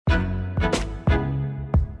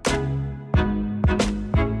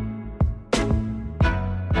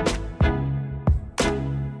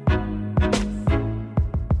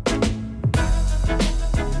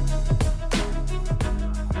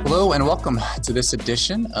Hello and welcome to this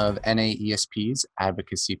edition of NAESP's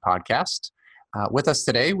Advocacy Podcast. With us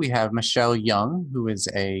today, we have Michelle Young, who is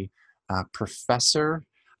a professor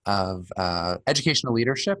of educational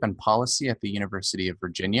leadership and policy at the University of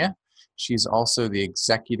Virginia. She's also the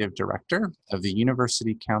executive director of the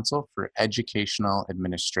University Council for Educational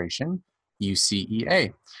Administration,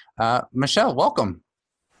 UCEA. Michelle, welcome.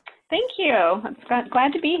 Thank you. I'm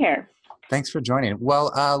glad to be here. Thanks for joining. Well,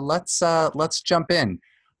 let's jump in.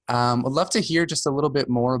 I'd love to hear just a little bit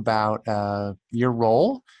more about your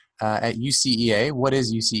role at UCEA. What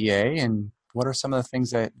is UCEA, and what are some of the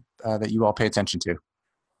things that you all pay attention to?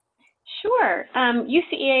 Sure.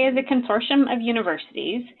 UCEA is a consortium of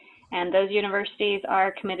universities, and those universities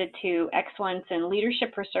are committed to excellence in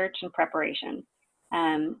leadership, research, and preparation.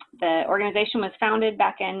 The organization was founded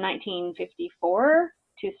back in 1954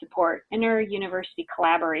 to support inter-university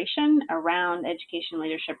collaboration around education,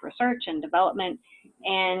 leadership, research, and development.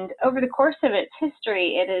 And over the course of its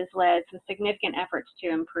history, it has led some significant efforts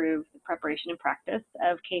to improve the preparation and practice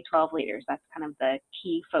of K-12 leaders. That's kind of the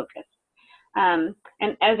key focus. And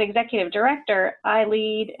as executive director, I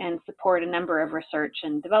lead and support a number of research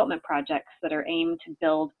and development projects that are aimed to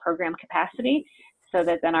build program capacity so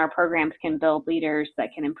that then our programs can build leaders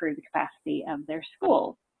that can improve the capacity of their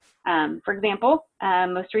schools. For example,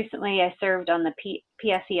 most recently I served on the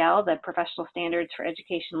PSEL, the Professional Standards for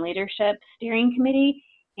Education Leadership Steering Committee,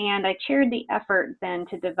 and I chaired the effort then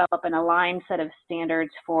to develop an aligned set of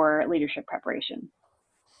standards for leadership preparation.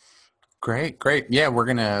 Great. Yeah, we're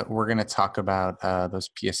gonna talk about those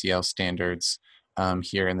PSEL standards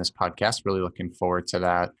here in this podcast. Really looking forward to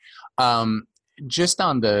that. Just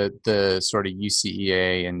on the sort of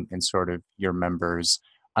UCEA and sort of your members.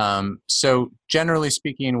 So generally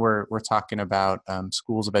speaking, we're talking about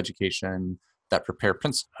schools of education that prepare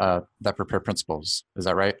principals. Is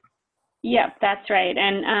that right? Yep, that's right.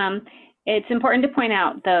 And it's important to point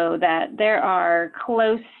out, though, that there are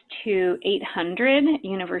close to 800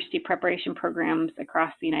 university preparation programs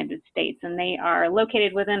across the United States, and they are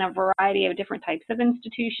located within a variety of different types of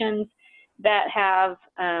institutions that have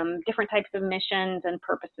different types of missions and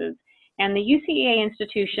purposes. And the UCEA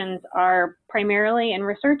institutions are primarily in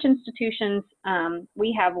research institutions.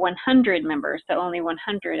 We have 100 members, so only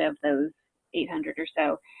 100 of those 800 or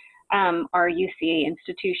so are UCEA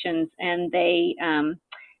institutions, and they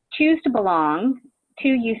choose to belong to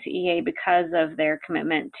UCEA because of their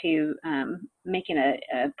commitment to making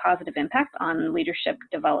a positive impact on leadership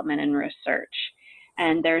development and research.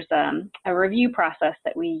 And there's a review process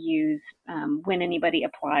that we use when anybody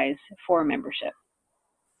applies for membership.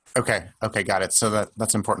 Okay, got it. So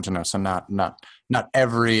that's important to know. So not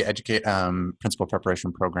every principal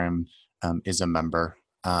preparation program is a member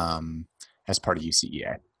as part of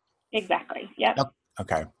UCEA. Exactly. Yep.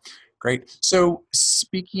 Okay, great. So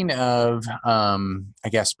speaking of, I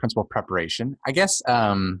guess principal preparation. I guess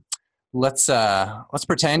let's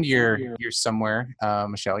pretend you're somewhere,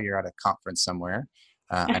 Michelle. You're at a conference somewhere.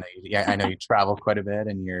 I know you travel quite a bit,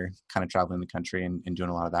 and you're kind of traveling the country and doing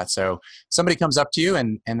a lot of that. So somebody comes up to you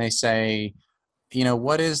and they say,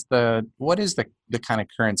 what is the kind of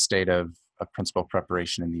current state of principal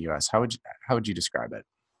preparation in the U.S.? How would you describe it?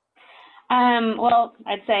 Well,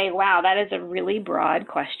 I'd say, wow, that is a really broad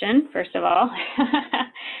question, first of all.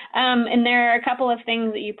 And there are a couple of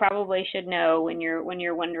things that you probably should know when you're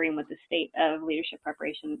wondering what the state of leadership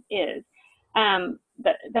preparation is.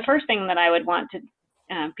 The first thing that I would want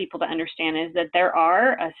people to understand is that there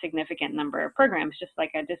are a significant number of programs, just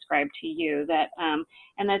like I described to you, that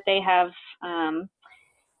and that they have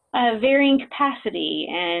a varying capacity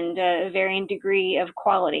and a varying degree of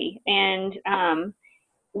quality. And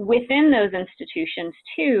within those institutions,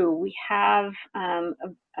 too, we have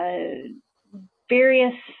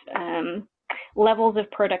various levels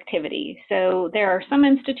of productivity. So there are some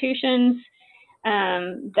institutions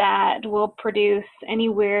that will produce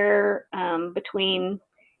anywhere between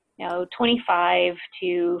 25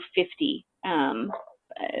 to 50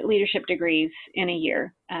 leadership degrees in a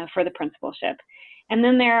year for the principalship. And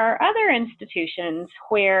then there are other institutions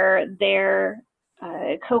where their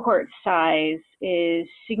cohort size is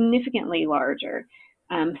significantly larger.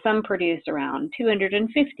 Some produce around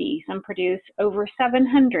 250, some produce over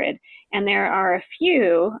 700, and there are a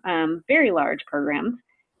few very large programs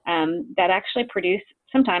that actually produce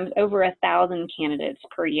sometimes over 1,000 candidates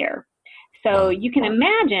per year. So you can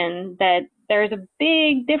imagine that there's a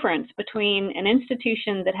big difference between an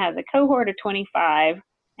institution that has a cohort of 25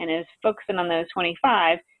 and is focusing on those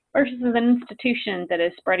 25 versus an institution that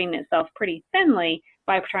is spreading itself pretty thinly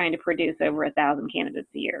by trying to produce over 1,000 candidates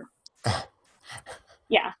a year.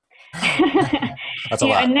 Yeah. That's a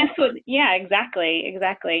lot. And this would, yeah,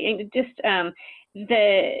 exactly. And just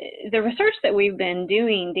the research that we've been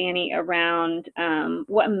doing, Danny, around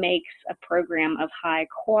what makes a program of high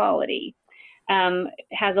quality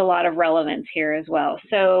has a lot of relevance here as well.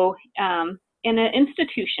 So in an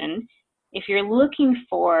institution, if you're looking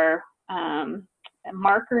for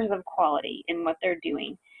markers of quality in what they're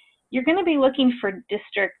doing, you're going to be looking for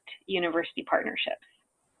district university partnerships.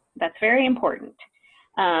 That's very important.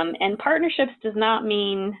 And partnerships does not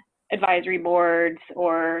mean advisory boards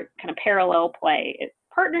or kind of parallel play.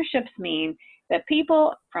 Partnerships mean that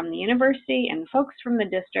people from the university and folks from the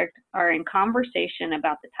district are in conversation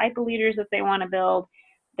about the type of leaders that they want to build.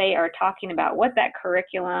 They are talking about what that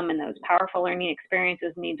curriculum and those powerful learning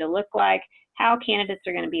experiences need to look like, how candidates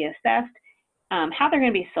are going to be assessed, how they're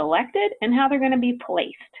going to be selected, and how they're going to be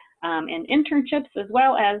placed in internships, as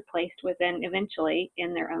well as placed within eventually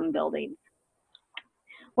in their own buildings.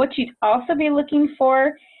 What you'd also be looking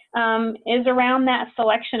for is around that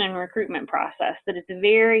selection and recruitment process, that it's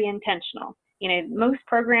very intentional. You know, most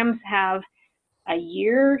programs have a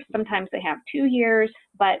year, sometimes they have 2 years,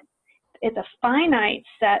 but it's a finite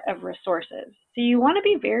set of resources. So you want to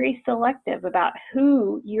be very selective about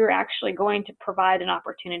who you're actually going to provide an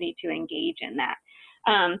opportunity to engage in that.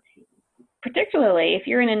 Particularly if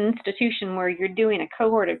you're in an institution where you're doing a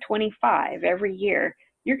cohort of 25 every year,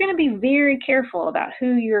 you're going to be very careful about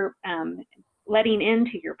who you're letting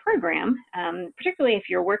into your program, particularly if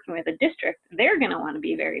you're working with a district. They're going to want to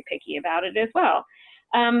be very picky about it as well.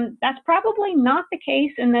 That's probably not the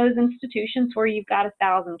case in those institutions where you've got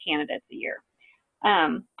 1,000 candidates a year.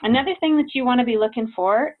 Another thing that you want to be looking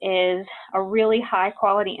for is a really high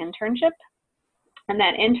quality internship. And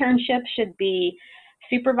that internship should be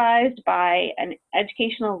supervised by an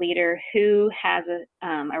educational leader who has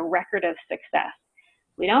a record of success.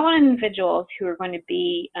 We don't want individuals who are going to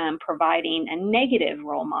be providing a negative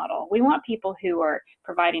role model. We want people who are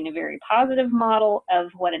providing a very positive model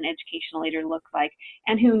of what an educational leader looks like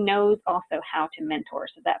and who knows also how to mentor.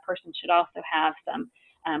 So that person should also have some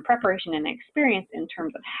preparation and experience in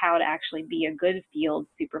terms of how to actually be a good field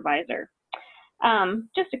supervisor.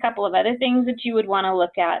 Just a couple of other things that you would want to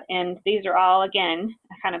look at, and these are all, again,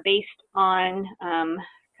 kind of based on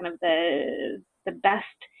kind of the best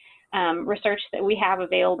research that we have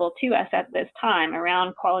available to us at this time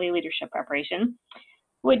around quality leadership preparation,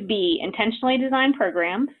 would be intentionally designed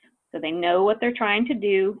programs, so they know what they're trying to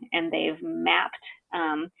do and they've mapped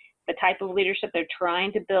the type of leadership they're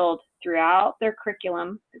trying to build throughout their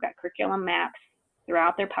curriculum. They've got curriculum maps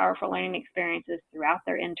throughout their powerful learning experiences, throughout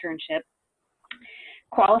their internship.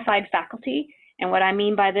 Qualified faculty, and what I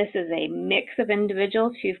mean by this is a mix of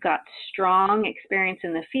individuals who've got strong experience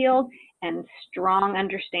in the field and strong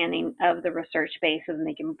understanding of the research base, and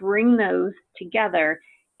they can bring those together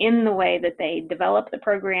in the way that they develop the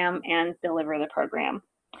program and deliver the program.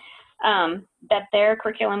 That their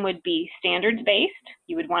curriculum would be standards-based.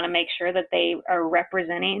 You would want to make sure that they are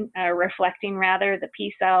reflecting the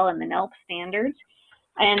PSEL and the NELP standards,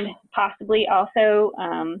 and possibly also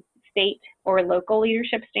state or local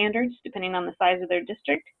leadership standards, depending on the size of their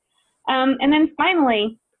district. And then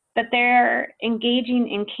finally, that they're engaging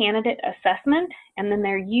in candidate assessment, and then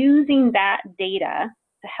they're using that data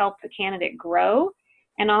to help the candidate grow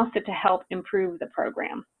and also to help improve the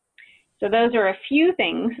program. So those are a few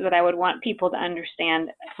things that I would want people to understand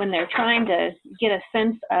when they're trying to get a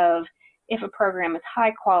sense of if a program is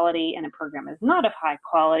high quality and a program is not of high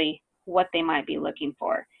quality, what they might be looking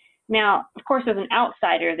for. Now, of course, as an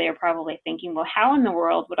outsider, they're probably thinking, well, how in the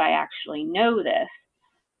world would I actually know this?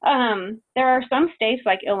 There are some states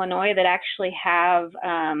like Illinois that actually have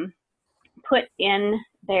put in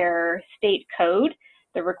their state code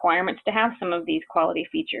the requirements to have some of these quality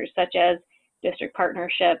features, such as district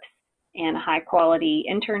partnerships and high quality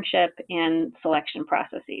internship and selection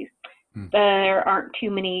processes. There aren't too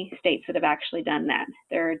many states that have actually done that.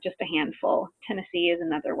 There are just a handful. Tennessee is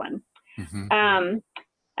another one.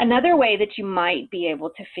 Another way that you might be able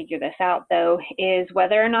to figure this out, though, is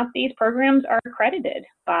whether or not these programs are accredited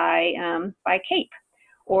by CAPE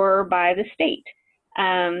or by the state.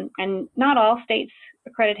 And not all states'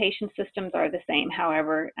 accreditation systems are the same.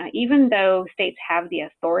 However, even though states have the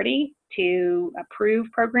authority to approve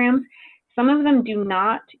programs, some of them do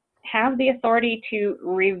not have the authority to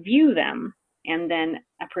review them and then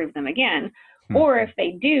approve them again. Or if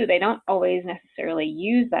they do, they don't always necessarily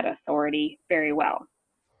use that authority very well.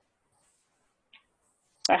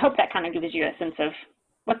 So I hope that kind of gives you a sense of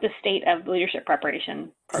what the state of leadership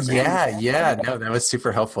preparation program is. Yeah. No, that was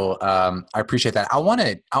super helpful. I appreciate that. I want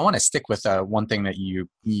to stick with one thing that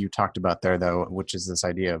you talked about there, though, which is this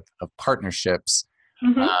idea of partnerships.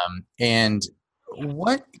 Mm-hmm. And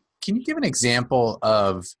what can you give an example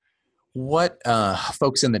of what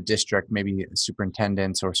folks in the district, maybe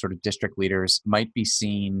superintendents or sort of district leaders, might be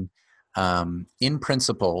seeing in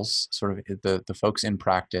principles, sort of the folks in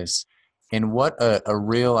practice, and what a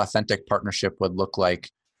real authentic partnership would look like,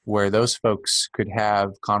 where those folks could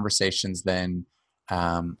have conversations then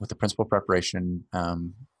with the principal preparation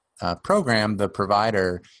program, the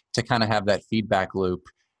provider, to kind of have that feedback loop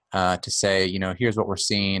to say, here's what we're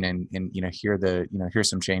seeing, and here's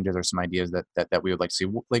some changes or some ideas that we would like to see.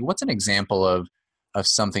 Like, what's an example of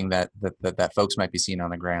something that folks might be seeing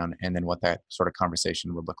on the ground, and then what that sort of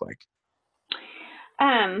conversation would look like?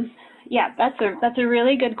 Yeah, that's a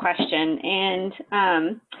really good question. And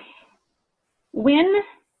when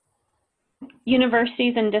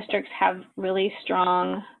universities and districts have really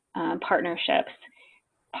strong partnerships,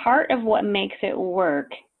 part of what makes it work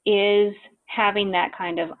is having that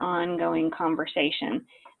kind of ongoing conversation.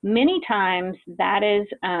 Many times that is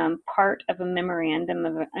part of a memorandum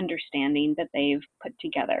of understanding that they've put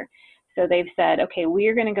together. So they've said, okay,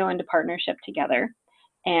 we're going to go into partnership together,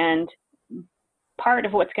 and part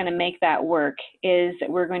of what's going to make that work is that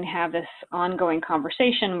we're going to have this ongoing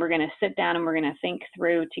conversation. We're going to sit down and we're going to think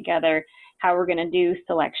through together how we're going to do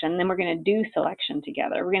selection. Then we're going to do selection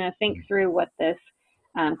together. We're going to think through what this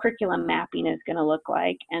curriculum mapping is going to look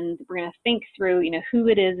like, and we're going to think through, who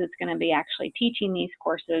it is that's going to be actually teaching these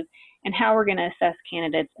courses, and how we're going to assess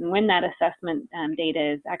candidates, and when that assessment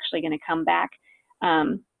data is actually going to come back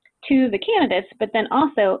to the candidates. But then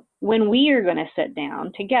also when we are going to sit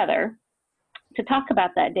down together to talk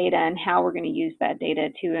about that data and how we're going to use that data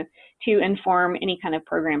to inform any kind of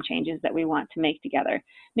program changes that we want to make together.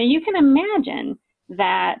 Now, you can imagine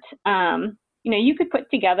that you could put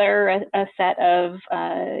together a set of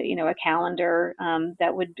a calendar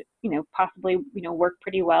that would possibly work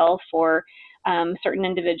pretty well for certain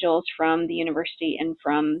individuals from the university and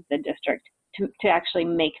from the district to actually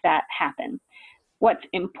make that happen. What's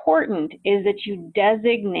important is that you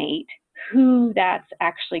designate who that's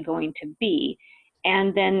actually going to be,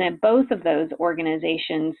 and then that both of those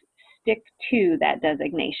organizations stick to that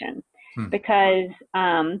designation. Because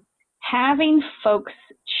having folks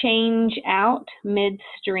change out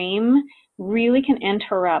midstream really can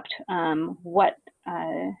interrupt what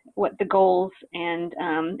the goals and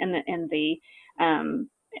the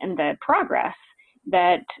progress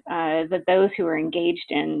that those who are engaged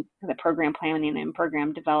in the program planning and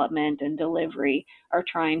program development and delivery are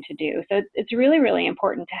trying to do. So it's really, really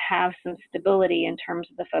important to have some stability in terms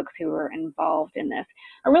of the folks who are involved in this.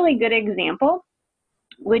 A really good example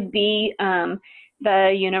would be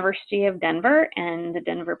the University of Denver and the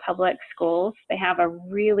Denver Public Schools. They have a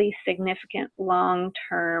really significant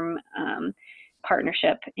long-term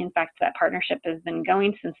partnership. In fact, that partnership has been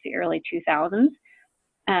going since the early 2000s.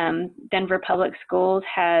 Denver Public Schools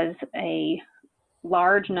has a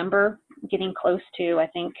large number, getting close to, I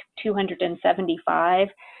think, 275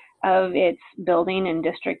 of its building and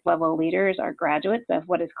district level leaders are graduates of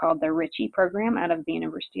what is called the Ritchie program out of the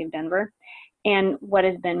University of Denver. And what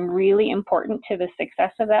has been really important to the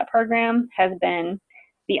success of that program has been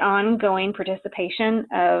the ongoing participation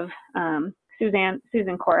of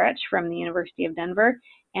Susan Korach from the University of Denver,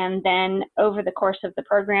 and then over the course of the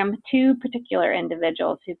program, two particular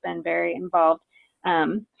individuals who've been very involved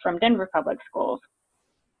from Denver Public Schools.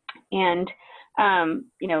 And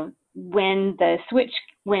when the switch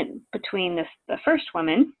went between the first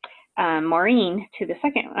woman, Maureen, to the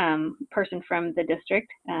second person from the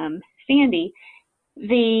district, Sandy,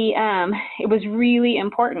 it was really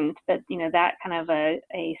important that that kind of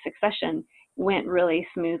a succession went really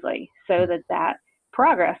smoothly, so that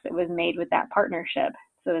progress that was made with that partnership,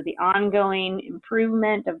 so that the ongoing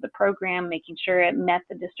improvement of the program, making sure it met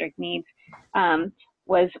the district needs,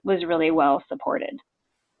 was really well supported.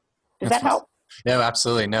 Does that help? No,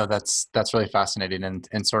 absolutely. No, that's really fascinating,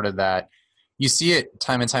 and sort of that you see it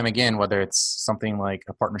time and time again, whether it's something like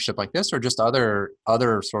a partnership like this or just other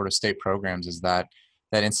sort of state programs, is that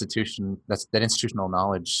institutional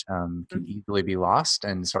knowledge can easily be lost,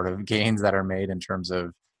 and sort of gains that are made in terms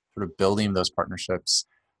of sort of building those partnerships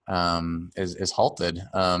is halted.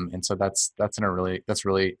 And so that's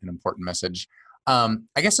really an important message. I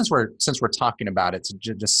guess since we're talking about it, so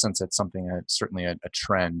just since it's something certainly a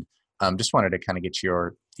trend, just wanted to kind of get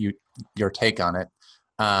your take on it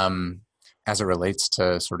as it relates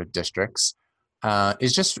to sort of districts.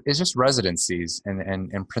 Is just residencies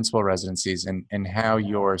and principal residencies, and how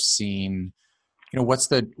you're seeing, what's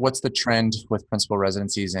the trend with principal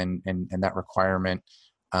residencies and that requirement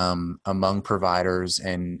among providers,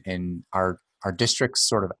 and our districts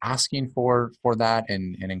sort of asking for that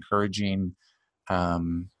and encouraging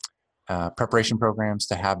preparation programs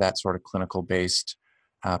to have that sort of clinical based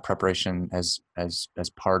preparation as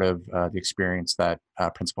part of the experience that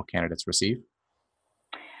principal candidates receive?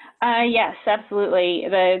 Yes, absolutely.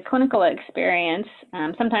 The clinical experience,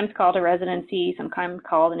 sometimes called a residency, sometimes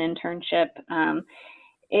called an internship,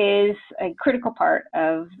 is a critical part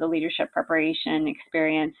of the leadership preparation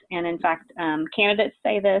experience. And in fact, candidates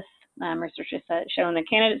say this, research has shown that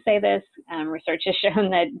candidates say this, research has shown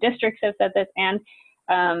that districts have said this, and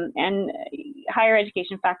higher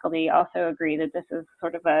education faculty also agree that this is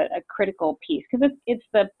sort of a critical piece, because it's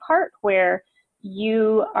the part where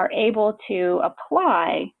you are able to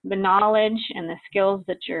apply the knowledge and the skills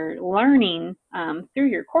that you're learning through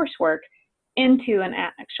your coursework into an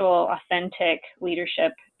actual authentic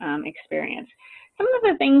leadership experience. Some of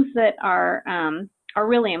the things that are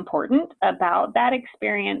really important about that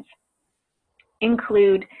experience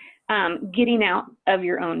include getting out of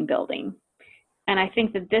your own building. And I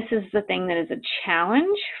think that this is the thing that is a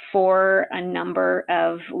challenge for a number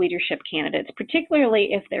of leadership candidates,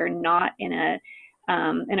 particularly if they're not in a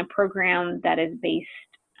program that is based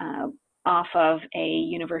off of a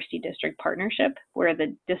university district partnership, where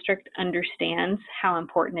the district understands how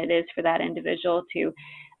important it is for that individual to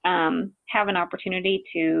have an opportunity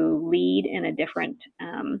to lead in a different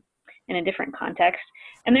context.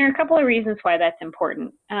 And there are a couple of reasons why that's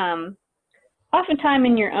important. Oftentimes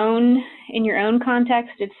in your own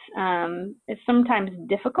context, it's sometimes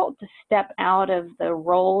difficult to step out of the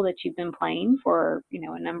role that you've been playing for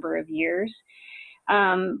a number of years.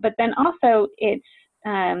 But then also it's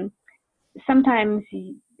sometimes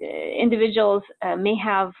individuals may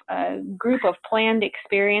have a group of planned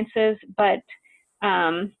experiences, but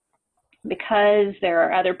because there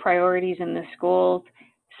are other priorities in the schools,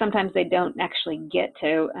 sometimes they don't actually get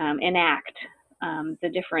to enact the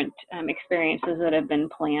different experiences that have been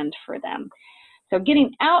planned for them. So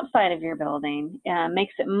getting outside of your building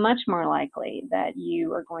makes it much more likely that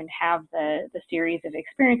you are going to have the series of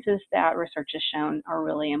experiences that research has shown are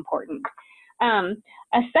really important.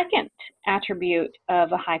 A second attribute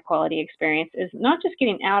of a high quality experience is not just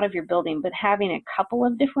getting out of your building, but having a couple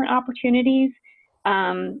of different opportunities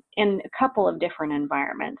in a couple of different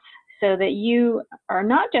environments, so that you are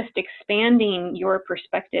not just expanding your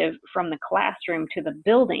perspective from the classroom to the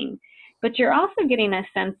building, but you're also getting a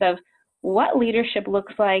sense of what leadership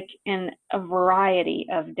looks like in a variety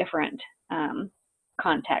of different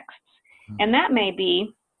contexts. And that may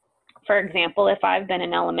be, for example, if I've been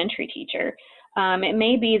an elementary teacher, it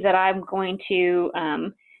may be that I'm going to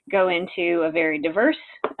go into a very diverse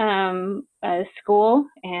school,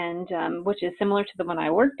 and which is similar to the one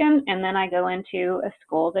I worked in, and then I go into a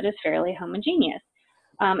school that is fairly homogeneous.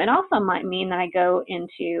 It also might mean that I go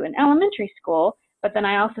into an elementary school, but then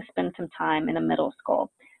I also spend some time in a middle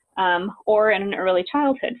school. Or in an early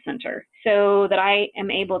childhood center, so that I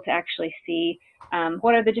am able to actually see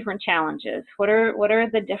what are the different challenges, what are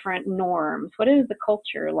the different norms, what is the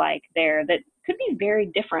culture like there that could be very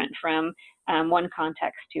different from one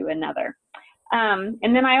context to another. And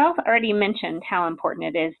then I also already mentioned how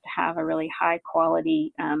important it is to have a really high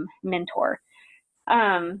quality mentor.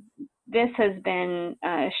 This has been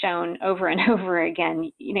shown over and over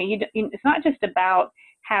again. It's not just about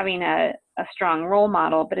having a strong role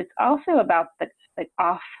model, but it's also about the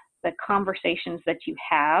conversations that you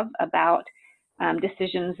have about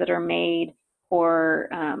decisions that are made, or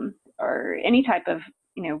any type of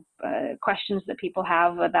questions that people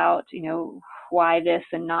have about why this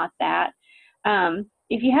and not that.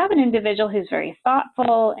 If you have an individual who's very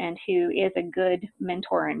thoughtful and who is a good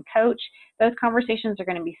mentor and coach, those conversations are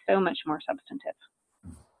going to be so much more substantive.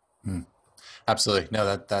 Mm. Absolutely.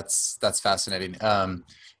 No, that's fascinating.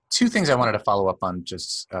 Two things I wanted to follow up on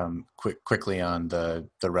just quickly on the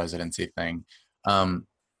residency thing.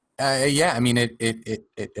 Yeah, I mean,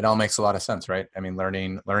 it all makes a lot of sense, right? I mean,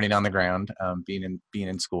 learning on the ground, being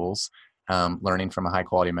in schools, learning from a high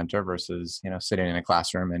quality mentor versus sitting in a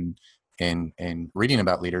classroom and reading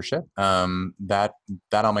about leadership. That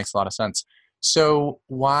all makes a lot of sense. So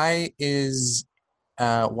why isn't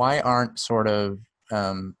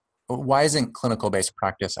clinical based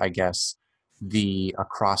practice, I guess, the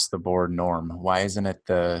across the board norm? Why isn't it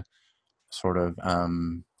the sort of,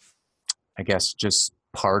 I guess, just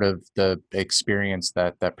part of the experience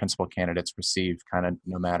that principal candidates receive, kind of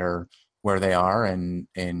no matter where they are and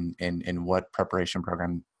what preparation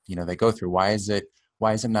program they go through? Why is it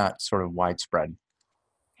not sort of widespread?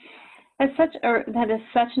 That is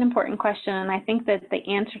such an important question, and I think that the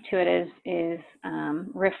answer to it is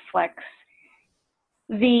reflects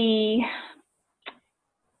the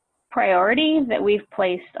priority that we've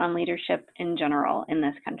placed on leadership in general in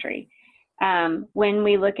this country. When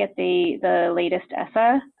we look at the latest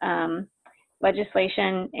ESSA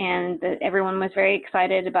legislation, and everyone was very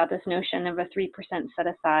excited about this notion of a 3% set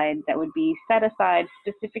aside that would be set aside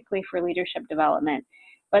specifically for leadership development.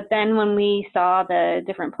 But then when we saw the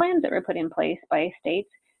different plans that were put in place by states,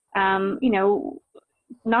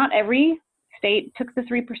 not every state took the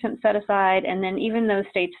 3% set aside, and then even those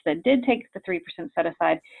states that did take the 3% set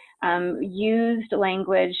aside used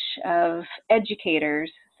language of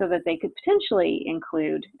educators so that they could potentially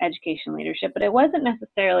include education leadership, but it wasn't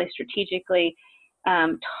necessarily strategically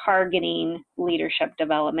targeting leadership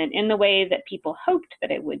development in the way that people hoped that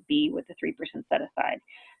it would be with the 3% set aside.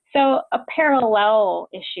 So a parallel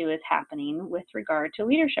issue is happening with regard to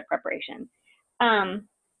leadership preparation.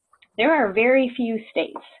 There are very few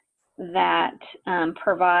states that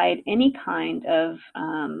provide any kind of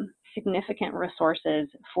significant resources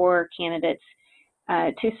for candidates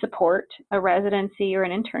to support a residency or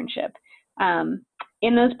an internship.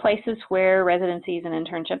 In those places where residencies and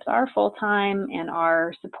internships are full-time and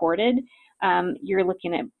are supported, you're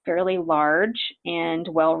looking at fairly large and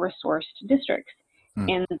well-resourced districts.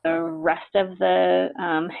 In the rest of the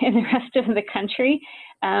country,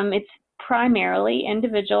 it's primarily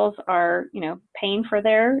individuals are paying for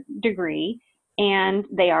their degree, and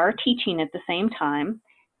they are teaching at the same time.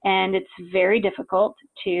 And it's very difficult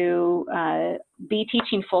to be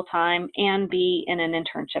teaching full-time and be in an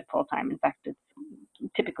internship full-time. In fact, it's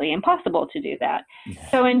typically impossible to do that. Yeah.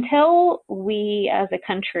 So until we as a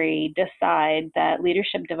country decide that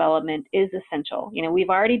leadership development is essential, we've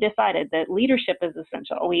already decided that leadership is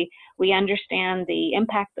essential. We understand the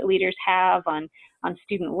impact that leaders have on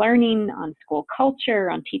student learning, on school culture,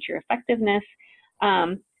 on teacher effectiveness.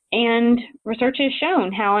 And research has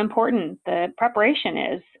shown how important the preparation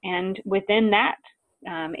is. And within that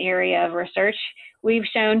area of research, we've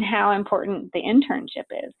shown how important the internship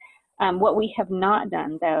is. What we have not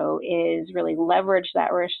done, though, is really leverage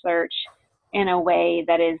that research in a way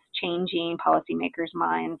that is changing policymakers'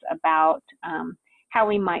 minds about how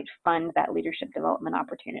we might fund that leadership development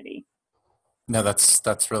opportunity. No,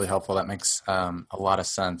 that's really helpful. That makes a lot of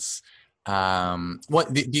sense.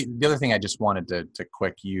 What the other thing I just wanted to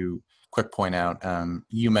quick point out,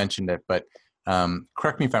 you mentioned it, but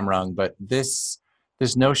correct me if I'm wrong, but this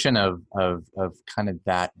notion of kind of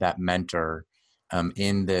that mentor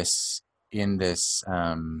in this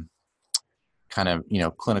kind of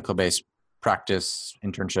clinical based practice,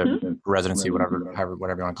 internship, residency, whatever you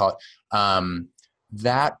want to call it,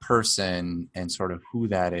 that person and sort of who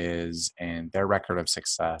that is and their record of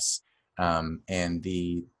success, and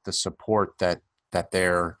the support that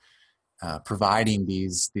they're providing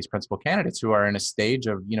these principal candidates who are in a stage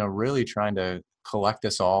of really trying to collect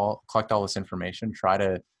all this information, try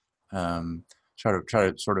to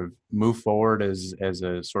sort of move forward as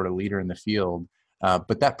a sort of leader in the field.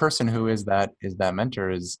 But that person who is that mentor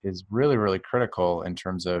is really, really critical in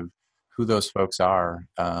terms of who those folks are,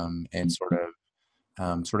 and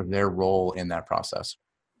sort of their role in that process.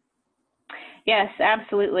 Yes,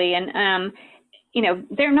 absolutely. And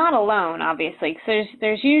they're not alone, obviously. So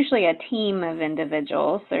there's usually a team of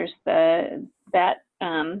individuals. There's that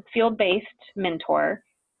field-based mentor,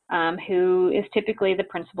 who is typically the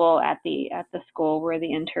principal at the school where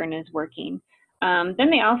the intern is working. Then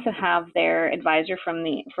they also have their advisor from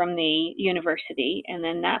the university, and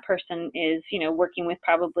then that person is working with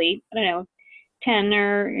probably 10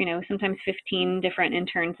 or sometimes 15 different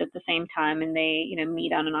interns at the same time, and they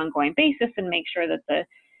meet on an ongoing basis and make sure that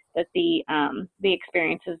the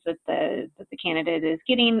experiences that the candidate is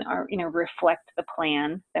getting are reflect the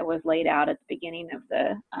plan that was laid out at the beginning of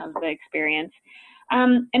the experience.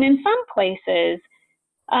 And in some places,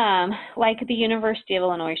 like the University of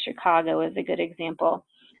Illinois Chicago is a good example.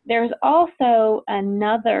 There's also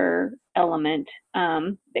another element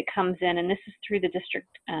that comes in, and this is through the district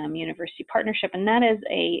university partnership, and that is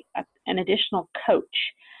an additional coach.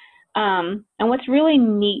 And what's really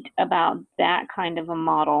neat about that kind of a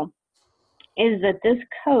model is that this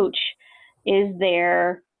coach is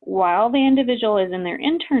there while the individual is in their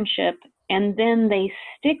internship, and then they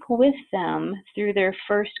stick with them through their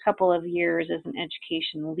first couple of years as an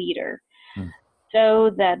education leader, so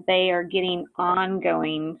that they are getting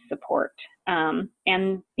ongoing support. And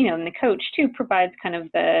and the coach too provides kind of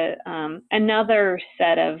the another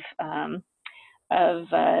set of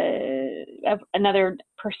another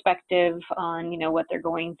perspective on what they're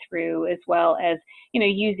going through, as well as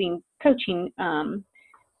using coaching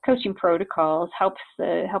protocols helps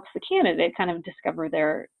the candidate kind of discover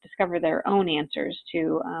their own answers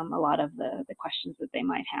to a lot of the questions that they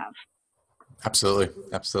might have. Absolutely,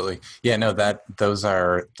 absolutely. Yeah, no, that those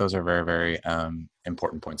are very, very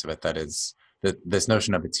important points of it. That is that this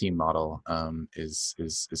notion of a team model is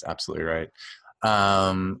absolutely right.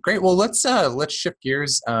 Great. Well, let's shift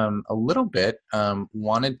gears a little bit.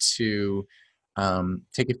 Wanted to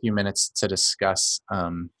take a few minutes to discuss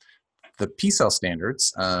the P-cell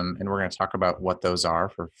standards, and we're going to talk about what those are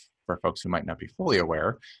for folks who might not be fully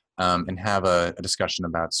aware, and have a discussion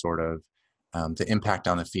about sort of the impact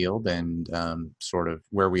on the field and sort of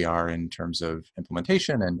where we are in terms of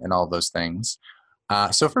implementation and all of those things.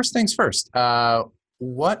 So first things first,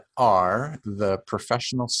 what are the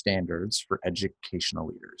professional standards for educational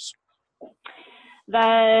leaders?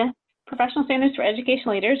 The Professional Standards for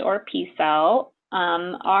Educational Leaders, or PSEL,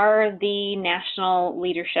 are the national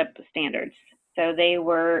leadership standards. So they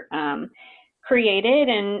were created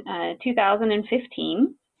in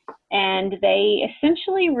 2015, and they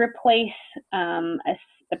essentially replace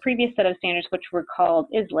the previous set of standards, which were called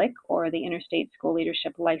ISLIC, or the Interstate School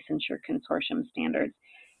Leadership Licensure Consortium Standards.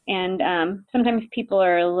 And sometimes people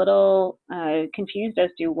are a little confused as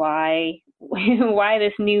to why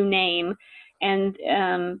this new name. And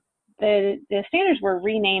the standards were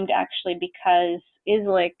renamed actually because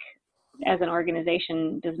ISLIC as an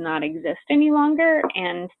organization does not exist any longer,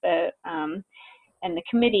 and the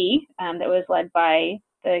committee that was led by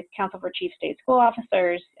the Council for Chief State School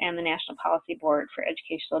Officers and the National Policy Board for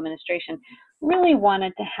Educational Administration really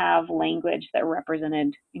wanted to have language that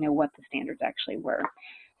represented, what the standards actually were.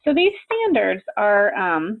 So these standards are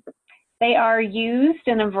they are used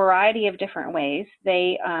in a variety of different ways.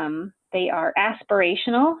 They are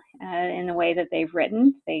aspirational in the way that they've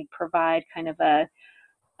written. They provide kind of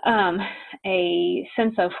a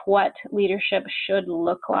sense of what leadership should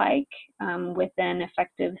look like within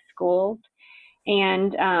effective schools.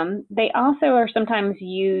 And they also are sometimes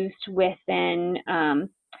used within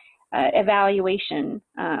evaluation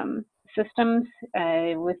systems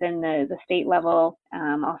within the state level.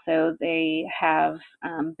 Also, they have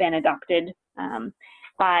been adopted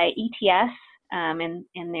by ETS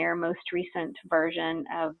in their most recent version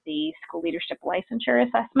of the School Leadership Licensure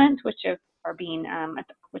Assessment, which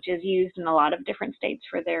is used in a lot of different states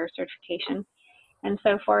for their certification and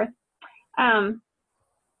so forth.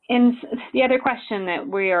 And the other question that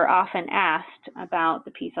we are often asked about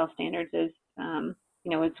the PSEL standards is,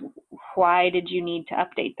 is why did you need to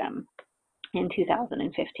update them in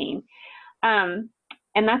 2015?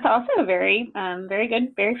 And that's also a very, very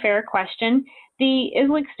good, very fair question. The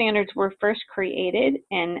ISLIC standards were first created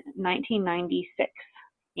in 1996.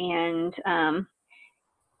 And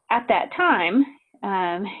at that time,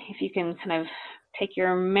 if you can kind of take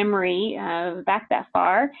your memory back that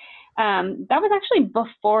far, that was actually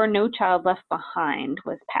before No Child Left Behind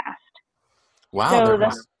was passed. Wow, so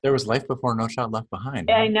there was life before No Child Left Behind.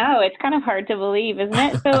 I know, it's kind of hard to believe, isn't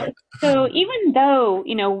it? So even though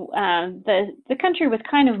the country was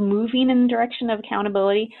kind of moving in the direction of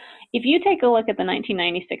accountability, if you take a look at the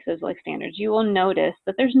 1996 ISLIC standards, you will notice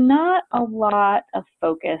that there's not a lot of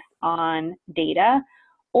focus on data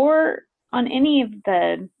or on any of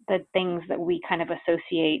the things that we kind of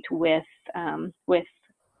associate with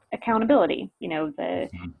accountability.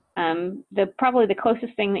 The probably the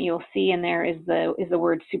closest thing that you'll see in there is the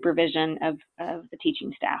word supervision of the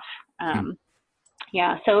teaching staff.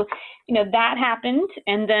 Yeah, so that happened,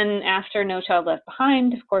 and then after No Child Left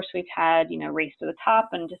Behind, of course, we've had Race to the Top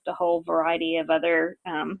and just a whole variety of other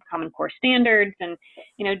Common Core standards, and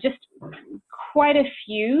just quite a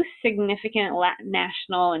few significant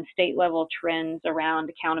national and state level trends around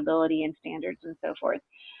accountability and standards and so forth.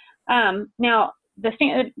 Now, the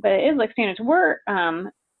ISLIC standards were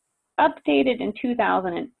updated in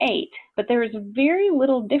 2008, but there was very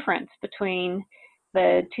little difference between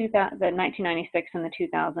the 1996 and the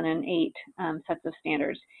 2008 sets of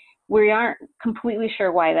standards. We aren't completely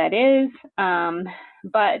sure why that is,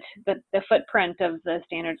 but the footprint of the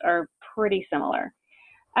standards are pretty similar.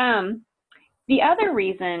 The other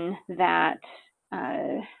reason that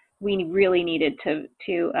we really needed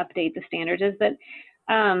to update the standards is that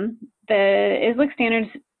the ISLIC standards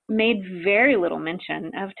made very little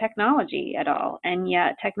mention of technology at all, and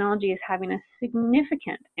yet technology is having a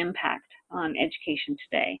significant impact on education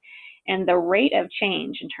today, and the rate of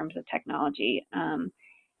change in terms of technology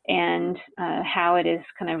and how it is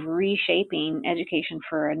kind of reshaping education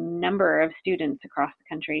for a number of students across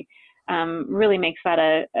the country really makes that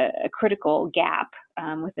a critical gap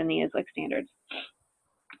within the ISLIC standards.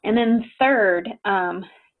 And then third,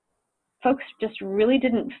 folks just really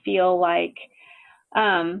didn't feel like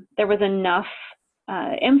there was enough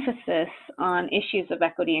emphasis on issues of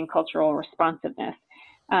equity and cultural responsiveness,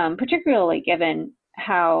 particularly given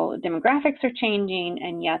how demographics are changing,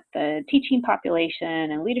 and yet the teaching population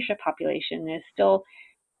and leadership population is still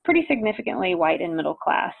pretty significantly white and middle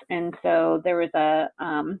class. And so there was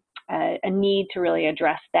a need to really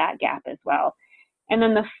address that gap as well. And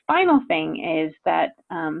then the final thing is that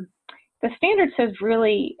the standards have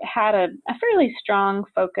really had a fairly strong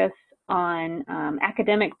focus on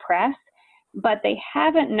academic press, but they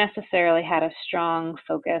haven't necessarily had a strong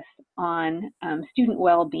focus on student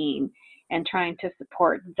well-being and trying to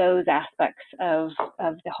support those aspects of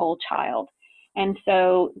the whole child. And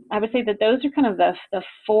so I would say that those are kind of the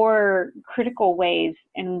four critical ways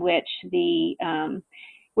in which the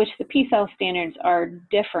PSEL standards are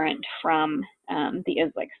different from the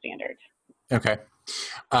ISLIC standards. Okay.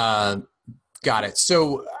 Got it.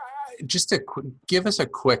 So just to give us a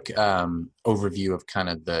quick overview of kind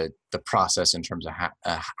of the process in terms of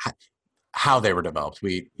how they were developed.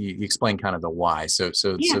 You explained kind of the why. So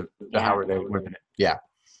how were they working it? Yeah.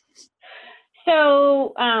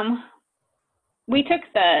 So we took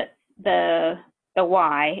the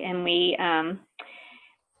why, and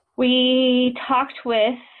we talked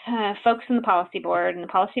with folks in the policy board, and the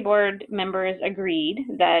policy board members agreed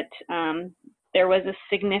that there was a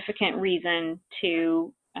significant reason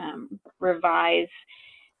to revise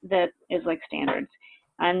the ISLIC standards.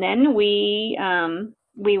 And then we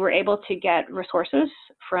were able to get resources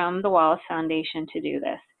from the Wallace Foundation to do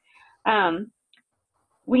this.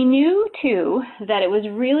 We knew too that it was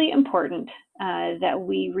really important that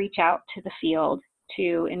we reach out to the field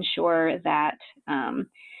to ensure that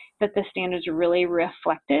that the standards really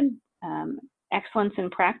reflected excellence in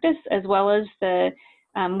practice, as well as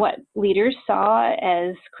what leaders saw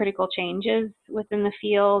as critical changes within the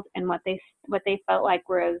field, and what they felt like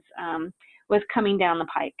was coming down the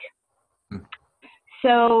pike.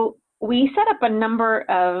 So we set up a number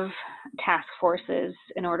of task forces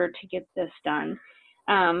in order to get this done.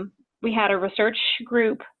 We had a research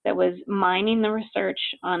group that was mining the research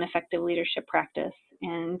on effective leadership practice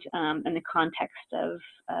and in the context of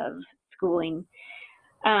schooling.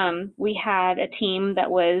 We had a team that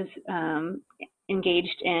was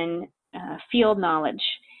engaged in field knowledge,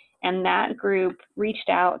 and that group reached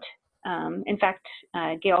out. In fact,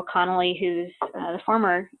 Gail Connolly, who's the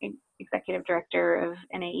former executive director of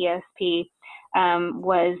NAESP,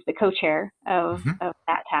 was the co-chair of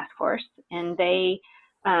that task force, and they,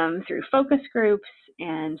 through focus groups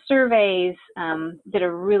and surveys, did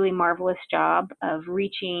a really marvelous job of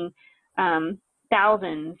reaching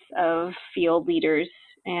thousands of field leaders,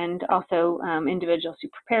 and also individual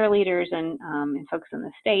super pair leaders, and folks in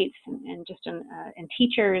the states, and just and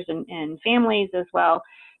teachers and families as well,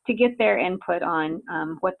 to get their input on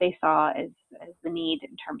what they saw as the need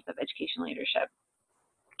in terms of education leadership.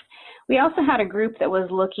 We also had a group that was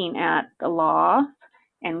looking at the law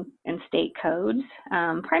and state codes,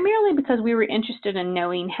 primarily because we were interested in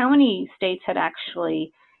knowing how many states had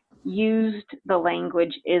actually used the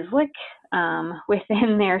language ISLIC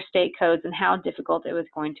within their state codes, and how difficult it was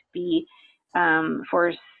going to be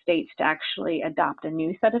for states to actually adopt a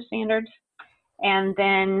new set of standards. And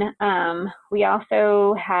then we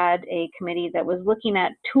also had a committee that was looking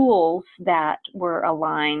at tools that were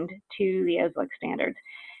aligned to the ISLIC standards,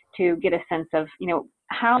 to get a sense of,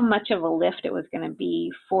 how much of a lift it was going to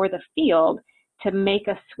be for the field to make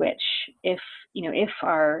a switch if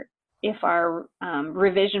our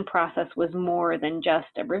revision process was more than just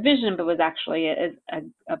a revision, but was actually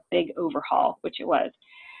a big overhaul, which it was.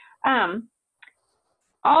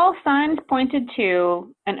 All signs pointed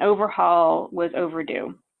to an overhaul was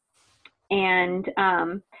overdue. And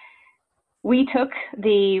we took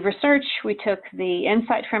the research, we took the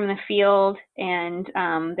insight from the field, and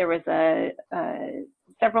there was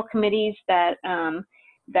several committees that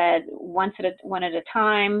one at a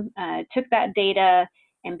time took that data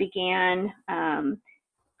and began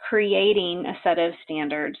creating a set of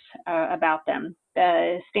standards about them.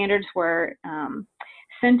 The standards were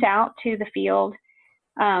sent out to the field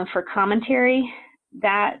for commentary.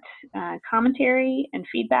 That commentary and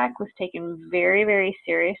feedback was taken very, very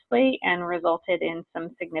seriously and resulted in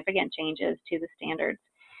some significant changes to the standards.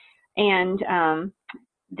 And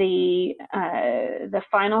the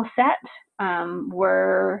final set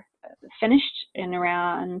were finished in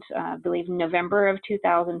around, I believe, November of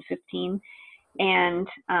 2015. And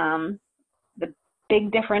the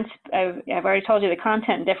big difference, I've already told you the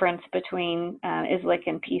content difference between ISLIC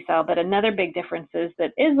and PSEL, but another big difference is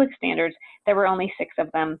that ISLIC standards, there were only 6 of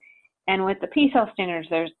them. And with the PSEL standards,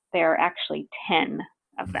 there are actually 10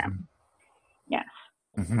 of them. Yes.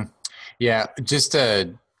 Mm-hmm. Yeah, just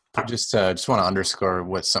want to underscore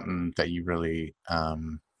what's something that you really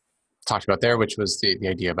talked about there, which was the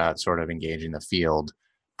idea about sort of engaging the field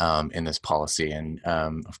in this policy. And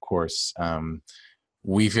of course,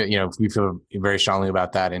 we feel very strongly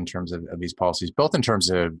about that in terms of these policies, both in terms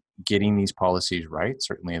of getting these policies right,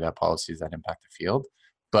 certainly the policies that impact the field,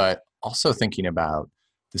 but also thinking about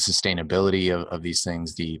the sustainability of these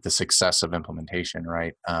things, the success of implementation,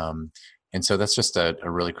 right? And so that's just a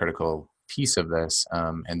really critical piece of this,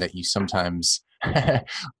 and that you sometimes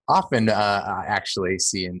often actually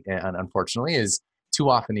see, and unfortunately, is too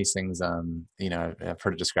often these things, I've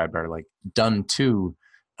heard it described are like done to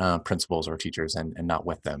principals or teachers and not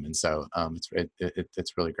with them. And so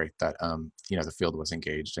it's really great that the field was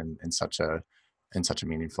engaged in such a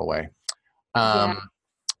meaningful way. Yeah.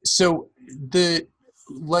 So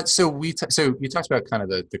so you talked about kind of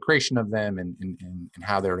the creation of them and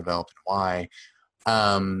how they were developed and why.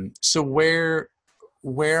 So where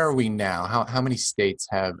are we now? How many states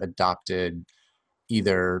have adopted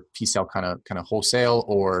either PCL kind of wholesale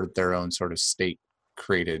or their own sort of state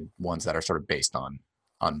created ones that are sort of based on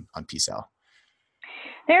PCL?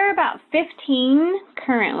 There are about 15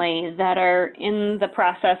 currently that are in the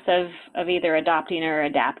process of either adopting or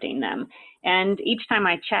adapting them. And each time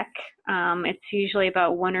I check, it's usually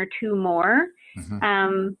about one or two more. Mm-hmm.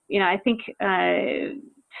 I think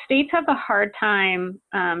states have a hard time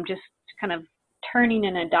just kind of turning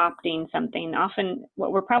and adopting something. Often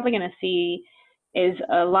what we're probably going to see is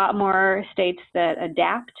a lot more states that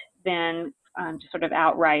adapt than just sort of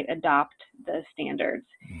outright adopt the standards.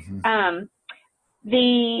 Mm-hmm.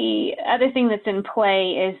 The other thing that's in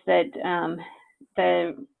play is that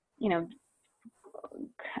the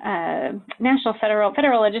national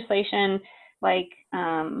federal legislation like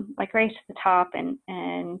Race to the Top and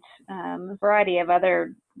a variety of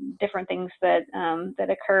other different things that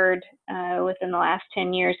occurred within the last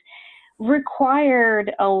 10 years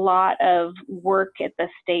required a lot of work at the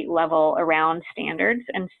state level around standards,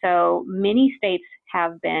 and so many states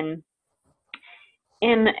have been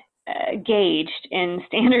engaged in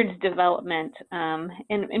standards development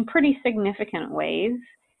in pretty significant ways,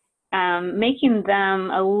 making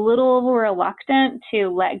them a little reluctant to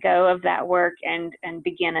let go of that work and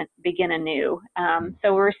begin anew.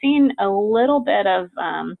 So we're seeing a little bit of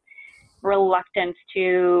reluctance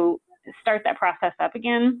to start that process up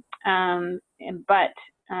again. But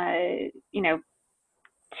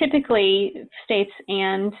typically states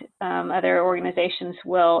and other organizations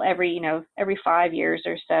will every 5 years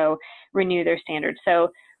or so renew their standards.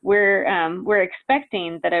 So we're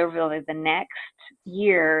expecting that over the next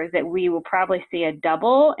year that we will probably see a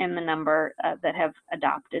double in the number that have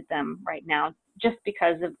adopted them right now, just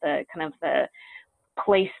because of the kind of the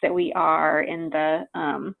place that we are in the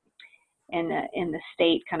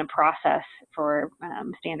state kind of process for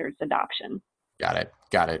standards adoption. Got it.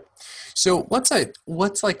 So there's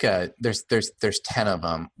 10 of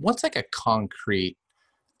them. What's like a concrete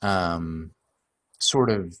sort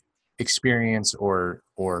of experience or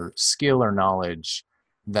skill or knowledge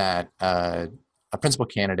that a principal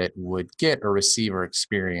candidate would get or receive or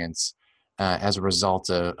experience as a result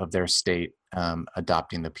of their state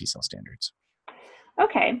adopting the PCL standards?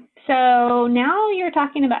 Okay, so now you're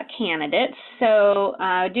talking about candidates. So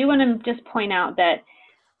I do want to just point out that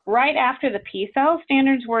right after the PCL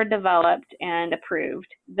standards were developed and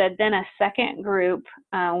approved, that then a second group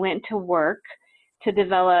went to work to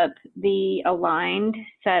develop the aligned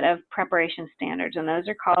set of preparation standards, and those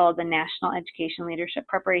are called the National Education Leadership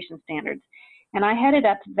Preparation Standards. And I headed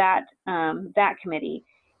up that committee.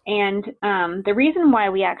 And the reason why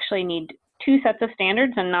we actually need two sets of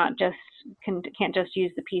standards and not just can't just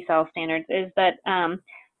use the PCL standards is that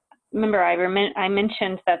remember, I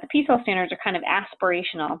mentioned that the PCL standards are kind of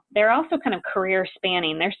aspirational. They're also kind of career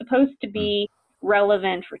spanning. They're supposed to be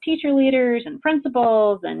relevant for teacher leaders and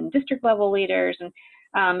principals and district level leaders, and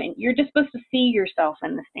you're just supposed to see yourself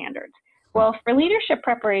in the standards. Well, for leadership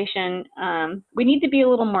preparation, we need to be a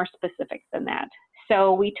little more specific than that.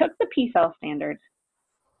 So we took the PCL standards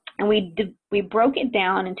and we broke it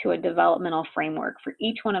down into a developmental framework for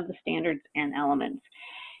each one of the standards and elements.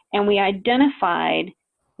 And we identified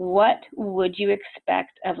what would you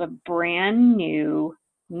expect of a brand new,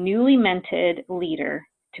 newly minted leader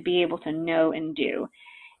to be able to know and do.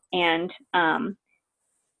 And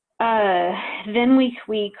then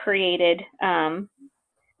we created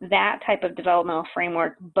that type of developmental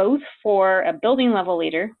framework both for a building level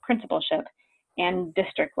leader, principalship, and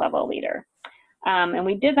district level leader. And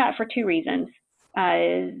we did that for two reasons.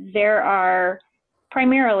 There are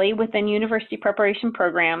primarily within university preparation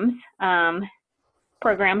programs,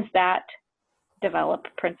 programs that develop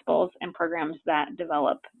principals and programs that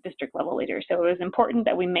develop district level leaders. So it was important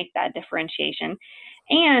that we make that differentiation.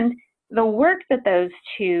 And the work that those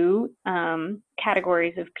two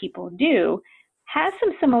categories of people do has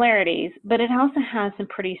some similarities, but it also has some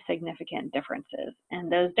pretty significant differences.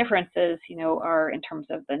 And those differences, are in terms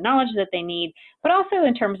of the knowledge that they need, but also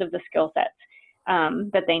in terms of the skill sets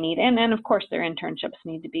that they need. And then, of course, their internships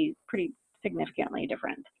need to be pretty significantly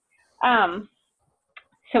different.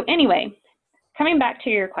 So anyway, coming back to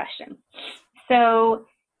your question. So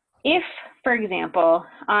if, for example,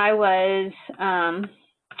 I was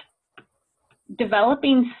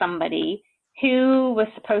developing somebody who was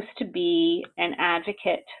supposed to be an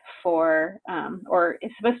advocate for, or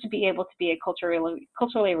is supposed to be able to be a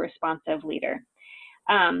culturally responsive leader,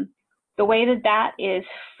 the way that is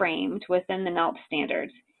framed within the NELP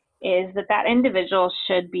standards is that individual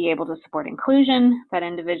should be able to support inclusion. That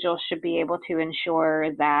individual should be able to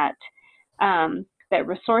ensure that that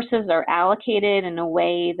resources are allocated in a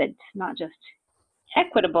way that's not just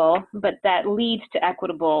equitable, but that leads to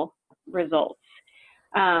equitable results.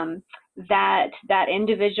 That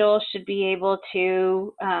individual should be able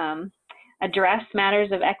to address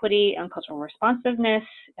matters of equity and cultural responsiveness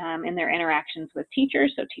in their interactions with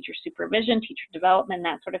teachers, so teacher supervision, teacher development,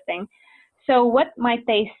 that sort of thing. So what might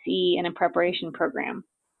they see in a preparation program?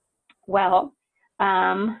 Well,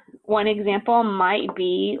 one example might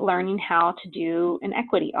be learning how to do an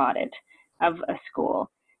equity audit of a school.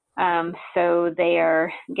 So they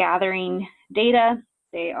are gathering data,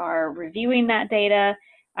 they are reviewing that data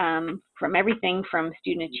from everything from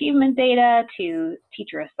student achievement data to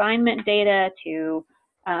teacher assignment data to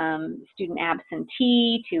student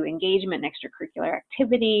absentee to engagement in extracurricular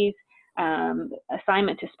activities,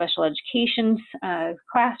 assignment to special education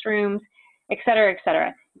classrooms, et cetera, et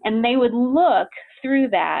cetera. And they would look through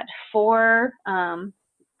that for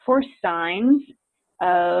signs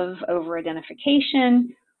of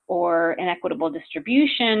over-identification or inequitable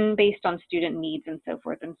distribution based on student needs and so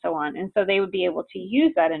forth and so on. And so they would be able to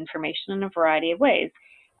use that information in a variety of ways.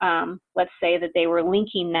 Let's say that they were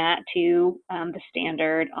linking that to the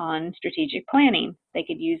standard on strategic planning. They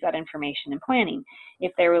could use that information in planning.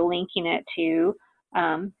 If they were linking it to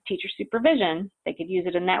teacher supervision, they could use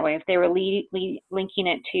it in that way. If they were linking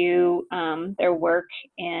it to their work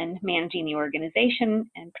in managing the organization,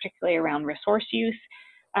 and particularly around resource use,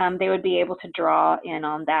 they would be able to draw in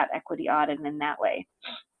on that equity audit in that way.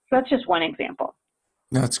 So that's just one example.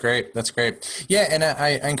 No, that's great. That's great. Yeah, and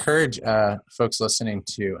I encourage folks listening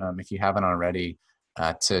to, if you haven't already,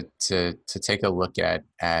 to take a look at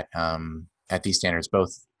these standards,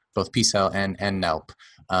 both PCEL and NELP.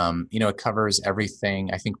 It covers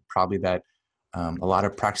everything. I think probably that a lot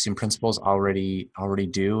of practicing principals already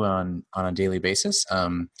do on a daily basis.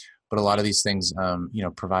 But a lot of these things,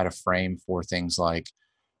 provide a frame for things like,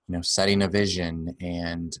 setting a vision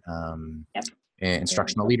and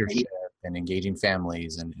instructional leadership and engaging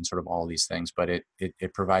families and sort of all of these things. But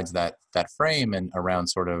it provides that frame and around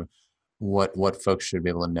sort of what folks should be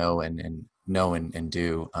able to know and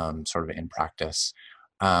do sort of in practice.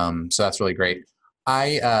 So that's really great.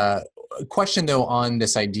 I question though on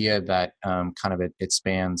this idea that kind of it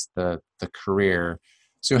spans the career.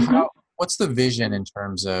 So what's the vision in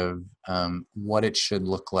terms of what it should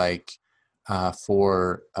look like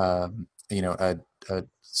for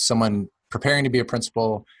someone preparing to be a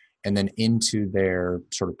principal and then into their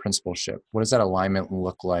sort of principalship? What does that alignment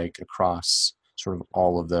look like across sort of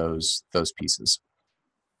all of those pieces?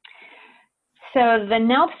 So the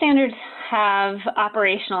NELP standards have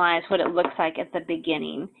operationalized what it looks like at the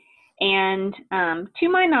beginning. And to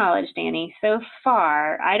my knowledge, Danny, so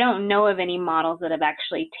far, I don't know of any models that have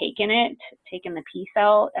actually taken the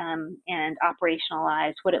PCEL and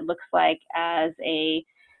operationalized what it looks like as a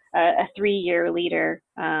 3-year leader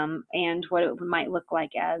and what it might look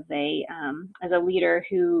like as a leader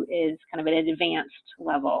who is kind of at an advanced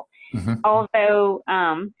level. Mm-hmm. Although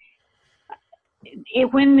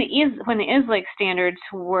when the ISLIC standards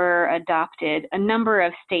were adopted, a number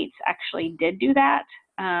of states actually did do that.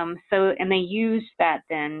 And they used that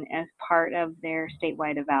then as part of their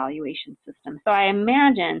statewide evaluation system. So I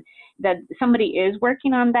imagine that somebody is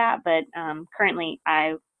working on that, but currently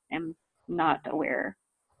I am not aware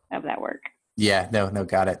of that work. Yeah, no,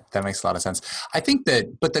 got it. That makes a lot of sense. I think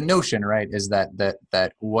but the notion, right, is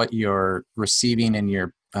that what you're receiving in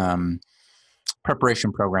your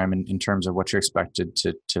preparation program in terms of what you're expected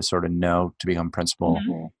to sort of know to become principal,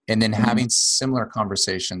 mm-hmm. and then having similar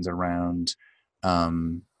conversations around,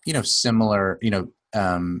 similar,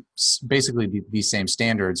 basically these same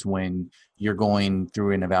standards when you're going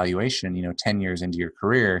through an evaluation, 10 years into your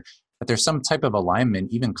career, but there's some type of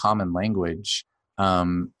alignment, even common language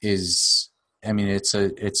it's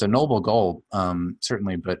a noble goal,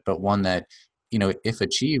 certainly, but one that if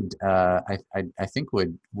achieved, I think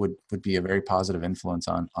would be a very positive influence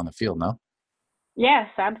on the field. No. Yes,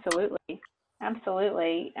 absolutely.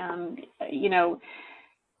 Absolutely. You know,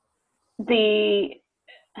 the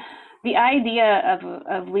the idea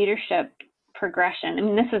of leadership progression. I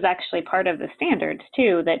mean, this is actually part of the standards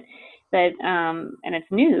too. And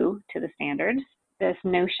it's new to the standards. This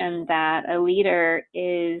notion that a leader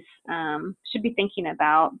is should be thinking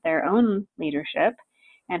about their own leadership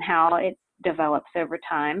and how it develops over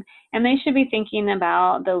time, and they should be thinking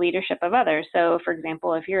about the leadership of others. So, for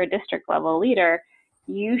example, if you're a district level leader,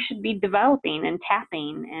 you should be developing and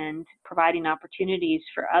tapping and providing opportunities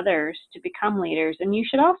for others to become leaders. And you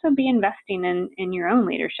should also be investing in your own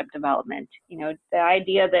leadership development. The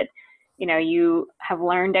idea that, you have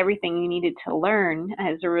learned everything you needed to learn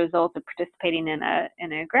as a result of participating in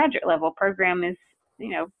a graduate level program is,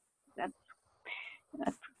 that's,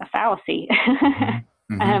 that's a fallacy.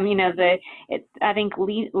 I think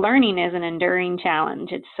learning is an enduring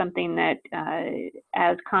challenge. It's something that,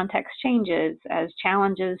 as context changes, as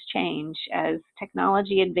challenges change, as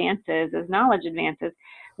technology advances, as knowledge advances,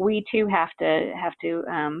 we too have to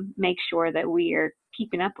make sure that we are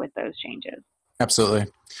keeping up with those changes. Absolutely,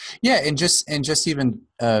 yeah, and just even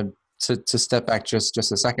to step back just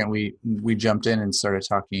a second, we jumped in and started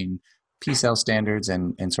talking PSAL standards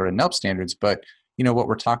and sort of NELP standards, but what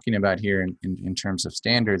we're talking about here in terms of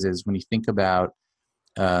standards is when you think about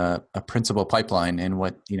a principal pipeline and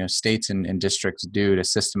what states and districts do to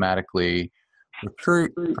systematically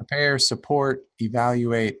recruit, prepare, support,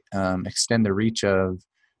 evaluate, extend the reach of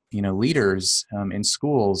leaders in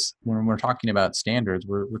schools. When we're talking about standards,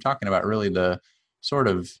 we're talking about really the sort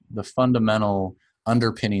of the fundamental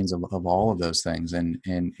underpinnings of all of those things, and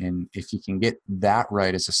if you can get that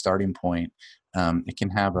right as a starting point, it can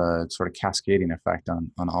have a sort of cascading effect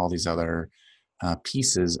on all these other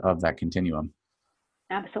pieces of that continuum.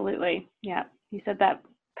 Absolutely. Yeah, you said that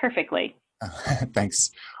perfectly.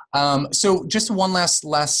 Thanks. So just one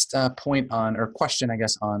last point or question, I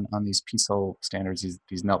guess, on these PSAL standards,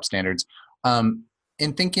 these NELP standards.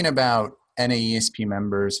 In thinking about NAESP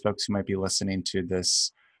members, folks who might be listening to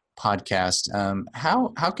this podcast,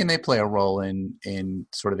 how can they play a role in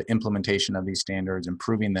sort of the implementation of these standards,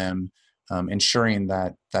 improving them, ensuring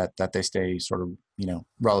that they stay sort of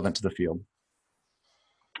relevant to the field?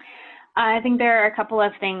 I think there are a couple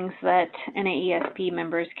of things that NAESP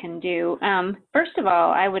members can do. First of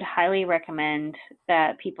all, I would highly recommend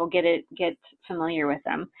that people get familiar with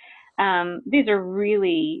them. These are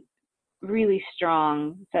really, really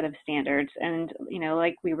strong set of standards, and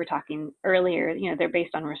like we were talking earlier, they're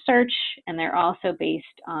based on research, and they're also based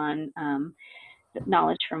on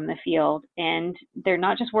knowledge from the field, and they're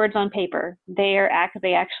not just words on paper. They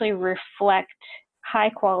actually reflect high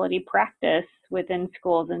quality practice within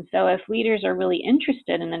schools. And so if leaders are really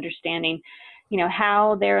interested in understanding,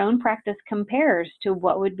 how their own practice compares to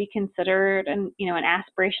what would be considered an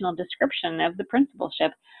aspirational description of the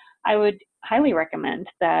principalship, I would highly recommend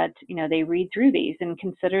that, they read through these and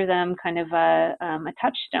consider them kind of a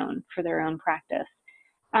touchstone for their own practice.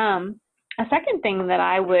 A second thing that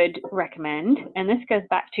I would recommend, and this goes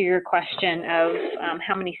back to your question of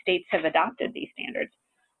how many states have adopted these standards,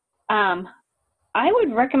 I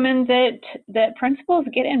would recommend that principals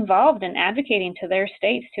get involved in advocating to their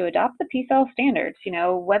states to adopt the PSAL standards,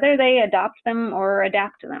 whether they adopt them or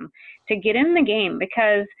adapt them, to get in the game,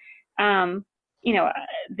 because, the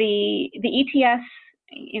ETS,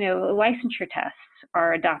 licensure tests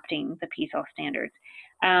are adopting the PSAL standards.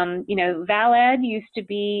 VALED used to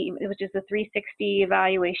be, which is the 360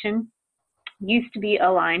 evaluation, used to be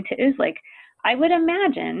aligned to ISLIC. I would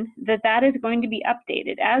imagine that is going to be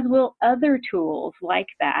updated, as will other tools like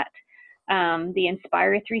that. The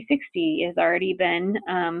Inspire 360 has already been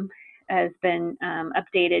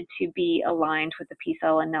updated to be aligned with the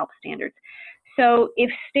PSAL and NELP standards. So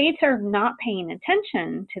if states are not paying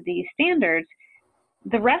attention to these standards,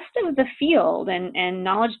 the rest of the field and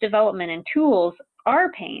knowledge development and tools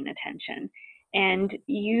are paying attention. And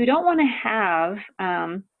you don't want to have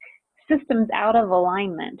systems out of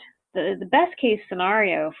alignment. The best case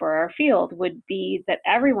scenario for our field would be that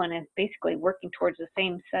everyone is basically working towards the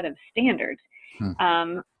same set of standards.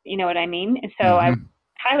 You know what I mean? And so I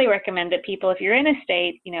highly recommend that people, if you're in a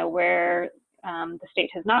state, where the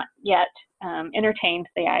state has not yet entertained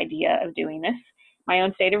the idea of doing this, my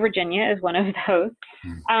own state of Virginia is one of those,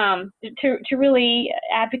 to really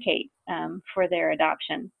advocate for their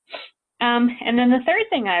adoption. And then the third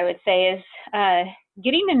thing I would say is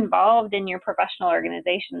getting involved in your professional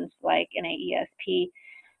organizations like NAESP.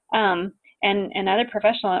 and other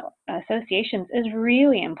professional associations is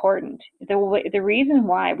really important. The reason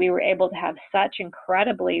why we were able to have such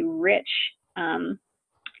incredibly rich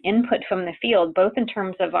input from the field, both in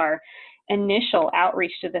terms of our initial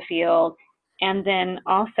outreach to the field and then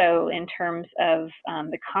also in terms of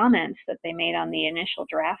the comments that they made on the initial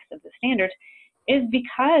drafts of the standards, is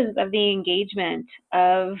because of the engagement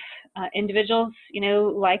of individuals,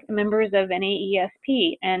 like the members of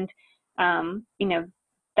NAESP. And,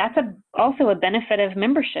 that's also a benefit of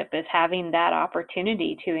membership, is having that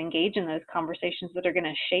opportunity to engage in those conversations that are going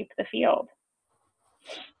to shape the field.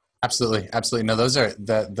 Absolutely. Absolutely. No, those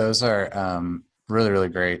are really, really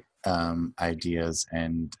great ideas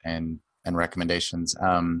and recommendations,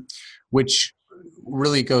 which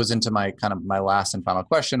really goes into my last and final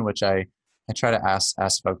question, which I try to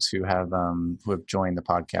ask folks who have joined the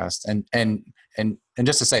podcast, and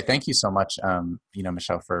just to say thank you so much,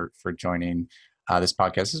 Michelle, for joining this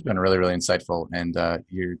podcast. This has been really, really insightful, and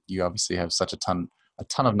you obviously have such a ton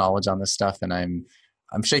of knowledge on this stuff, and I'm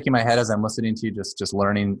shaking my head as I'm listening to you, just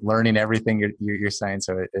learning everything you're saying.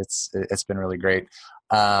 So it's been really great.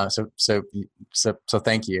 So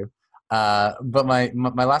thank you. But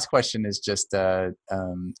my last question is just to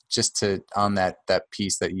on that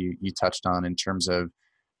piece that you touched on in terms of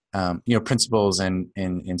principals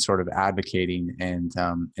and sort of advocating and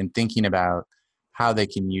thinking about how they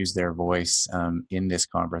can use their voice in this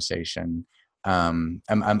conversation. I'm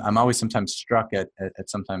always sometimes struck at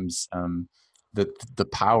sometimes the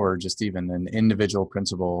power, just even an individual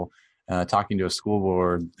principal talking to a school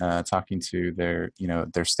board, talking to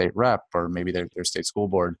their state rep or maybe their state school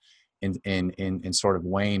board, in sort of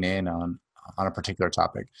weighing in on a particular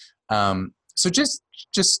topic. So just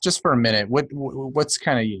for a minute, what's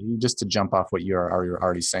kind of, just to jump off what you're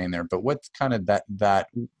already saying there, but what's kind of that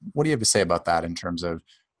what do you have to say about that in terms of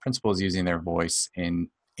principals using their voice in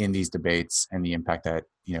these debates and the impact that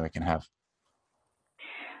it can have?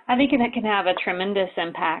 I think it can have a tremendous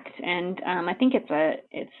impact, and I think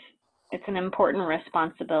it's an important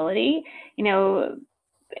responsibility.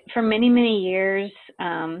 For many years,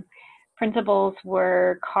 principals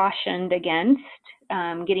were cautioned against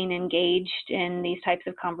getting engaged in these types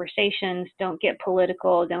of conversations. Don't get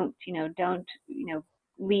political. Don't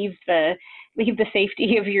leave the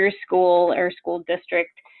safety of your school or school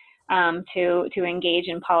district to engage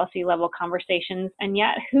in policy level conversations. And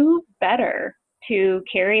yet, who better to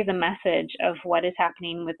carry the message of what is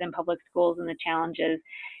happening within public schools and the challenges,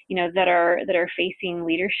 that are facing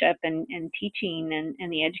leadership and teaching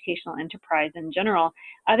and the educational enterprise in general,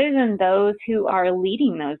 other than those who are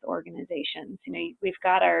leading those organizations. We've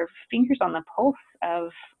got our fingers on the pulse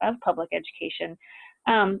of public education,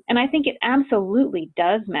 and I think it absolutely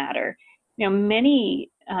does matter. Many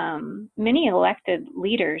elected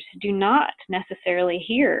leaders do not necessarily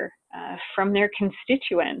hear from their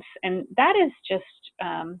constituents, and that is just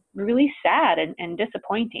really sad and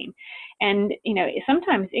disappointing. And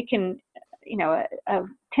sometimes it can,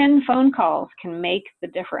 10 phone calls can make the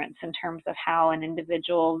difference in terms of how an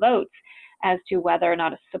individual votes as to whether or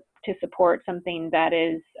not to support something that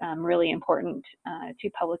is really important to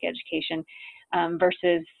public education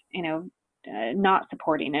versus not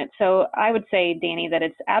supporting it. So I would say, Danny, that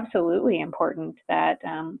it's absolutely important that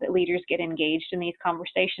that leaders get engaged in these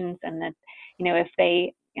conversations, and that if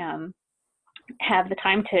they have the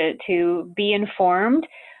time to be informed,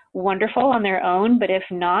 wonderful on their own. But if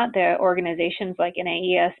not, the organizations like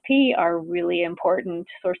NAESP are really important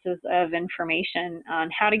sources of information on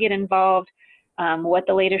how to get involved, what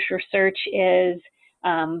the latest research is,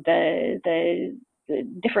 the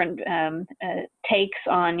different takes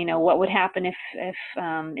on what would happen if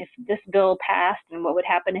this bill passed and what would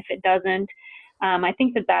happen if it doesn't. I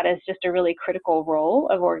think that is just a really critical role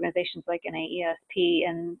of organizations like NAESP,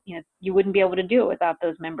 and you wouldn't be able to do it without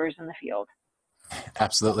those members in the field.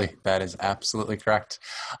 Absolutely, that is absolutely correct.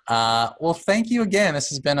 Well, thank you again. This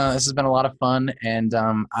has been a lot of fun, and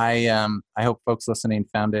I hope folks listening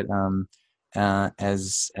found it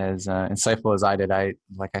as insightful as I did.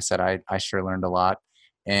 Like I said, I sure learned a lot,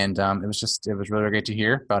 and it was really great to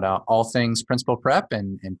hear about all things principal prep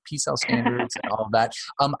and PSEL standards and all of that.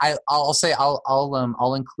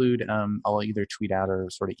 I'll include, I'll either tweet out or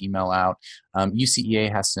sort of email out.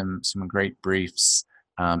 UCEA has some great briefs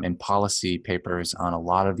and policy papers on a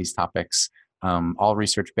lot of these topics, all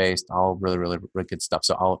research based, all really, really, really good stuff.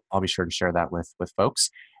 So I'll be sure to share that with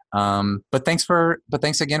folks. But thanks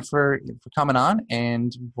again for coming on,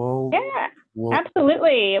 and we'll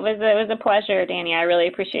absolutely. It was a pleasure, Danny. I really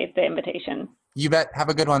appreciate the invitation. You bet. Have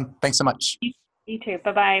a good one. Thanks so much. You too.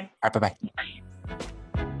 Bye-bye. All right, bye-bye.